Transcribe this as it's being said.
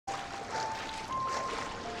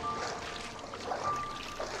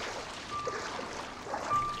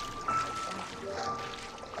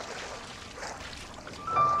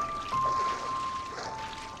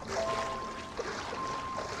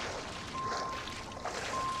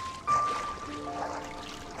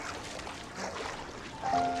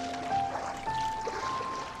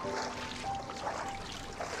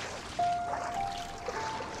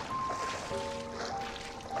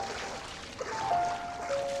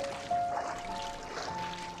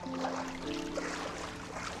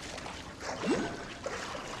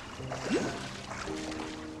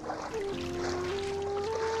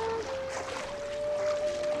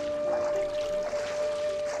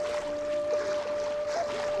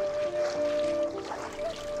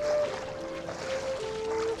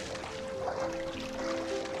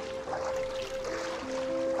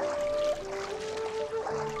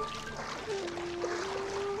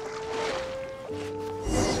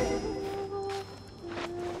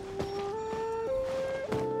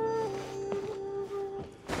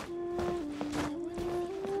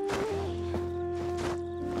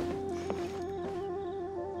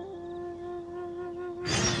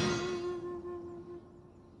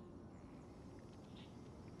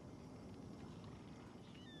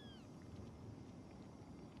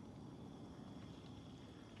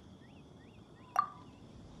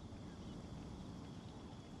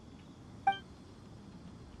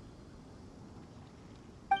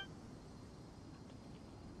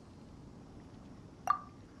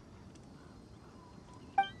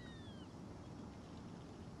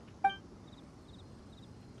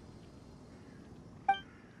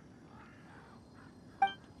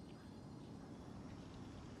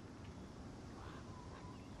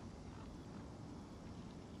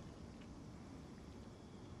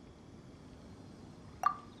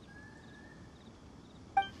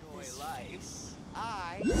case,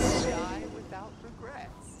 I die without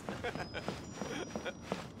regrets.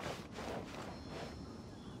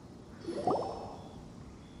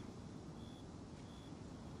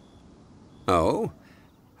 Oh?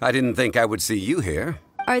 I didn't think I would see you here.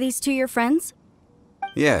 Are these two your friends?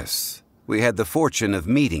 Yes. We had the fortune of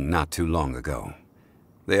meeting not too long ago.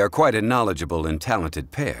 They are quite a knowledgeable and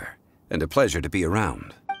talented pair, and a pleasure to be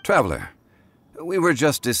around. Traveler, we were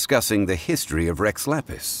just discussing the history of Rex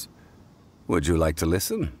Lapis. Would you like to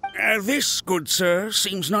listen? This, good sir,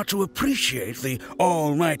 seems not to appreciate the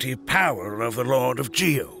almighty power of the Lord of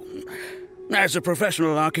Geo. As a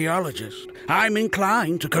professional archaeologist, I'm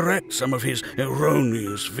inclined to correct some of his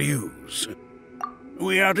erroneous views.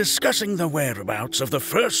 We are discussing the whereabouts of the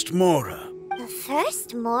first Mora. The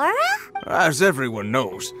first Mora? As everyone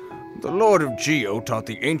knows, the Lord of Geo taught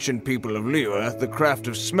the ancient people of Liyue the craft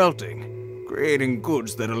of smelting, creating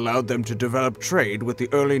goods that allowed them to develop trade with the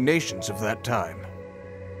early nations of that time.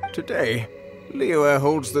 Today, Liyue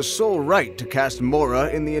holds the sole right to cast Mora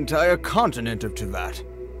in the entire continent of Teyvat.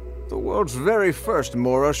 The world's very first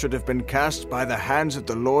Mora should have been cast by the hands of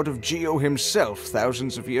the Lord of Geo himself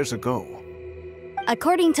thousands of years ago.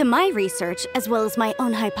 According to my research, as well as my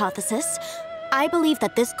own hypothesis, I believe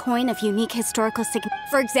that this coin of unique historical significance.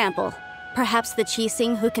 For example, perhaps the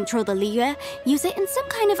Qixing who control the Liyue use it in some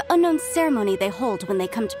kind of unknown ceremony they hold when they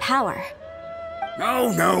come to power.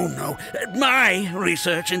 No. My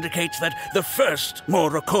research indicates that the first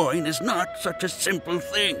Mora coin is not such a simple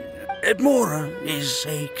thing. Mora is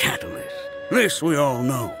a catalyst. This we all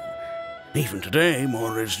know. Even today,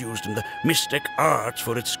 Mora is used in the mystic arts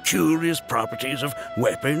for its curious properties of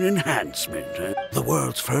weapon enhancement. The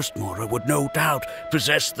world's first Mora would no doubt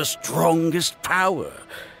possess the strongest power.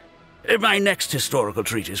 My next historical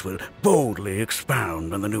treatise will boldly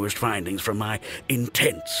expound on the newest findings from my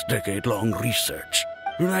intense decade-long research.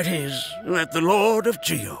 That is, that the Lord of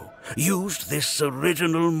Geo used this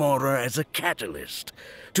original Mora as a catalyst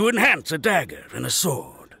to enhance a dagger and a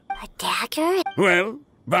sword. A dagger? Well,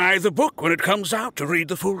 buy the book when it comes out to read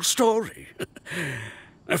the full story.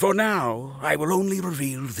 For now, I will only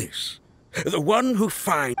reveal this. The one who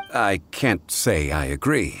finds... I can't say I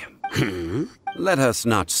agree. Let us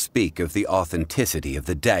not speak of the authenticity of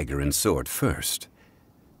the dagger and sword first.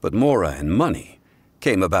 But Mora and money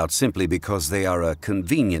came about simply because they are a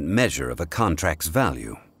convenient measure of a contract's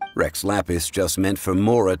value. Rex Lapis just meant for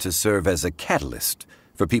Mora to serve as a catalyst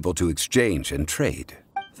for people to exchange and trade.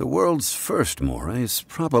 The world's first Mora is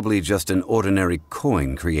probably just an ordinary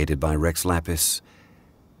coin created by Rex Lapis.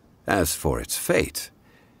 As for its fate,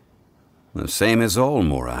 the same as all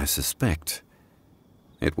Mora, I suspect.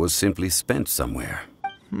 It was simply spent somewhere.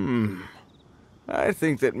 I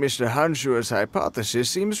think that Mr. Hanshua's hypothesis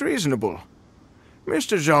seems reasonable.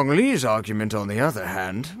 Mr. Zhongli's argument, on the other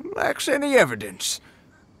hand, lacks any evidence.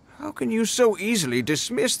 How can you so easily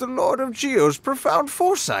dismiss the Lord of Geo's profound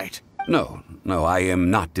foresight? No, I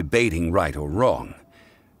am not debating right or wrong.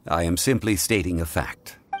 I am simply stating a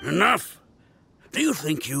fact. Enough! Do you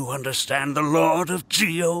think you understand the Lord of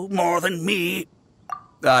Geo more than me?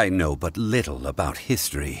 I know but little about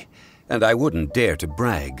history, and I wouldn't dare to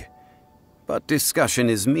brag. But discussion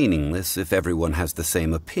is meaningless if everyone has the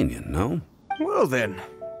same opinion, no? Well then,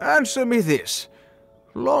 answer me this.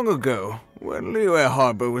 Long ago, when Liyue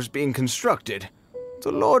Harbor was being constructed,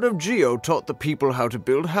 the Lord of Geo taught the people how to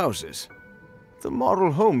build houses. The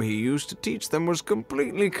model home he used to teach them was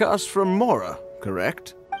completely cast from Mora,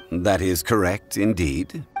 correct? That is correct,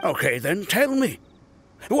 indeed. Okay, then tell me.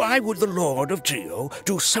 Why would the Lord of Geo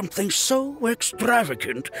do something so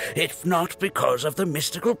extravagant, if not because of the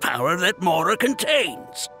mystical power that Mora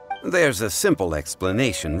contains? There's a simple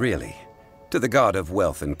explanation, really. To the god of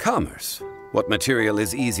wealth and commerce, what material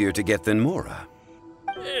is easier to get than Mora?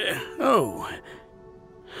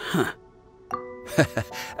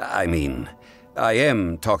 I mean, I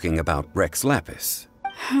am talking about Rex Lapis.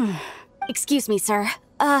 Excuse me, sir.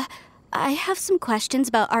 I have some questions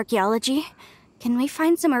about archaeology. Can we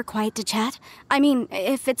find somewhere quiet to chat? I mean,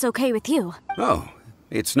 if it's okay with you. Oh,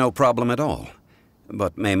 it's no problem at all.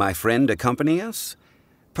 But may my friend accompany us?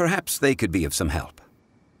 Perhaps they could be of some help.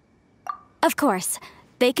 Of course.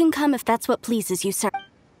 They can come if that's what pleases you, sir.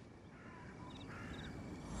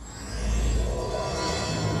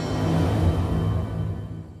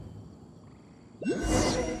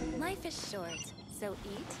 Life is short, so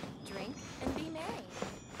eat, drink, and be merry.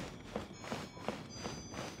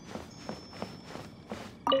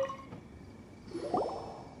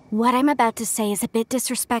 What I'm about to say is a bit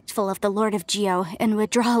disrespectful of the Lord of Geo and would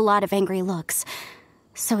draw a lot of angry looks.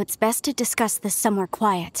 So it's best to discuss this somewhere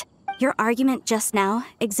quiet. Your argument just now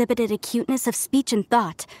exhibited acuteness of speech and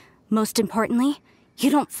thought, Most importantly, you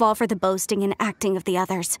don't fall for the boasting and acting of the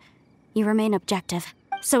others. You remain objective.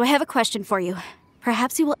 So I have a question for you.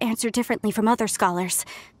 Perhaps you will answer differently from other scholars.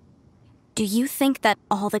 Do you think that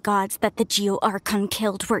all the gods that the Geo Archon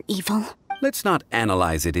killed were evil? Let's not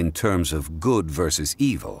analyze it in terms of good versus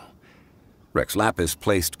evil. Rex Lapis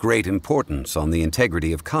placed great importance on the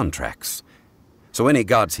integrity of contracts. So any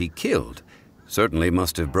gods he killed certainly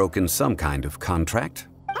must have broken some kind of contract.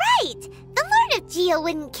 Right! The Lord of Geo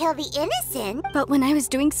wouldn't kill the innocent. But when I was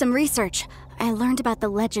doing some research, I learned about the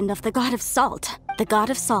legend of the god of salt. The god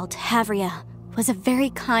of salt, Havria, was a very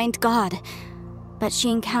kind god. But she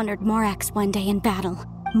encountered Morax one day in battle.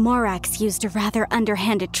 Morax used a rather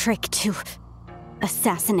underhanded trick to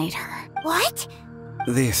assassinate her. What?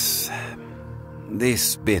 This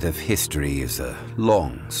bit of history is a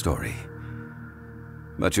long story.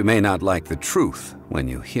 But you may not like the truth when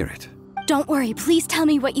you hear it. Don't worry, please tell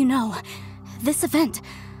me what you know. This event,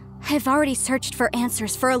 I've already searched for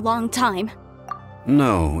answers for a long time.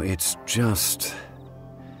 No, it's just...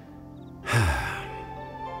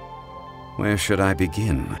 Where should I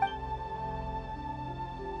begin?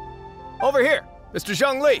 Over here, Mr.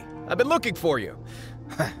 Zhongli. I've been looking for you.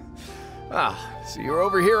 So you're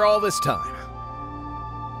over here all this time.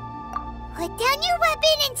 Put down your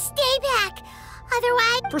weapon and stay back.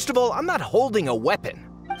 Otherwise... First of all, I'm not holding a weapon.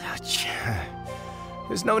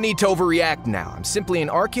 There's no need to overreact now. I'm simply an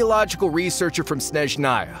archaeological researcher from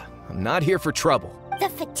Snezhnaya. I'm not here for trouble. The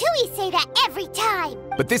Fatui say that every time.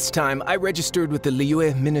 But this time, I registered with the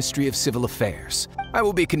Liyue Ministry of Civil Affairs. I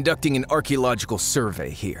will be conducting an archaeological survey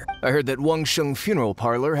here. I heard that Wangsheng Funeral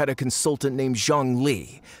Parlor had a consultant named Zhang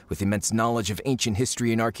Li, with immense knowledge of ancient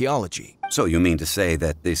history and archaeology. So you mean to say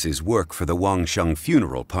that this is work for the Wangsheng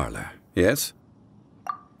Funeral Parlor, yes?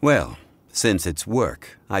 Well, since it's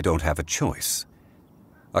work, I don't have a choice.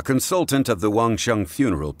 A consultant of the Wangsheng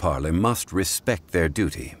Funeral Parlor must respect their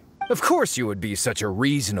duty. Of course you would be such a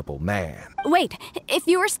reasonable man. Wait, if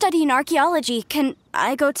you are studying archaeology, can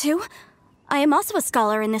I go too? I am also a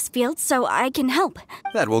scholar in this field, so I can help.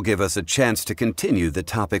 That will give us a chance to continue the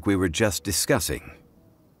topic we were just discussing.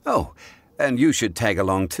 Oh, and you should tag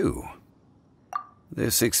along too.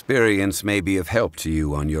 This experience may be of help to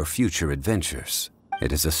you on your future adventures.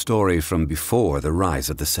 It is a story from before the rise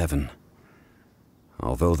of the Seven.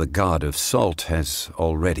 Although the god of salt has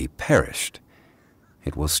already perished,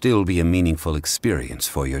 it will still be a meaningful experience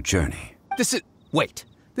for your journey. Wait.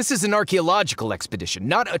 This is an archaeological expedition,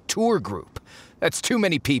 not a tour group. That's too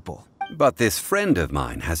many people. But this friend of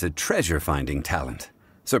mine has a treasure-finding talent,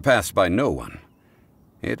 surpassed by no one.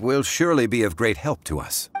 It will surely be of great help to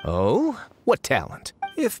us. Oh? What talent?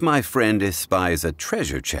 If my friend espies a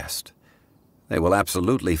treasure chest, they will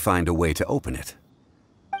absolutely find a way to open it.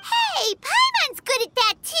 Hey, Paimon's good at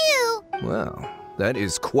that too. Well, that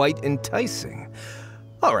is quite enticing.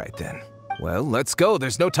 All right then. Well, let's go.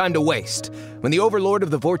 There's no time to waste. When the Overlord of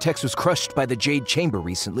the Vortex was crushed by the Jade Chamber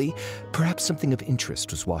recently, perhaps something of interest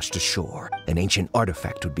was washed ashore. An ancient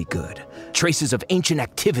artifact would be good. Traces of ancient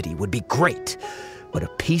activity would be great. But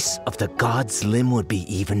a piece of the god's limb would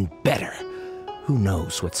be even better. Who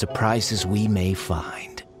knows what surprises we may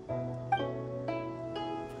find.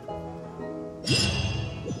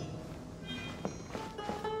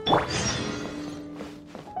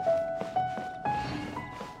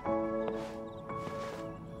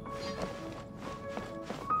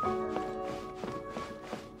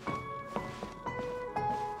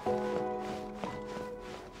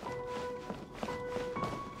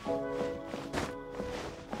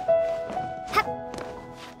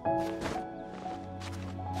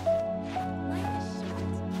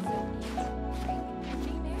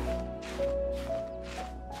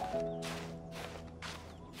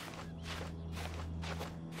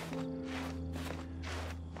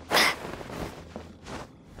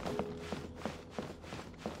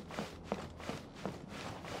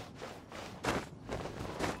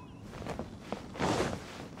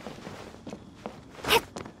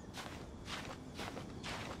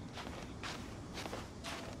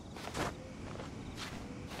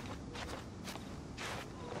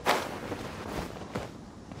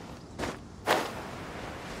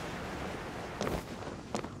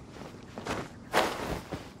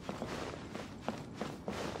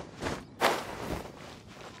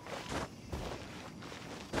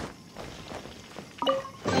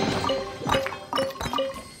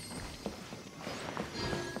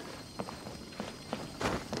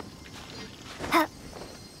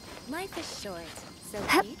 Life is short, so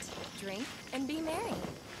eat, drink, and be merry.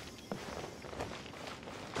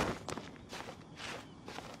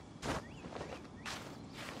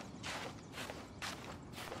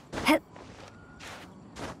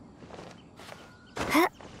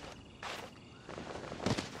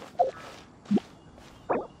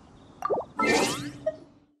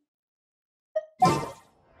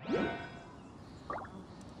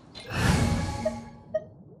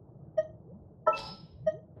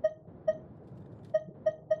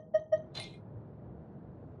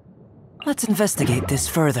 Let's investigate this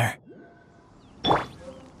further.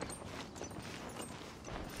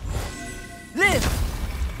 Live!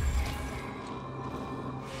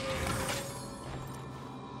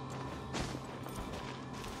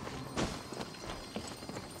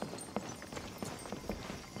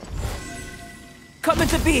 Coming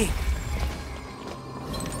to be!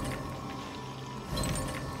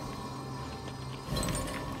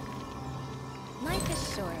 Life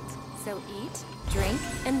is short, so eat, drink,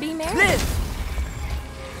 and be merry. Live!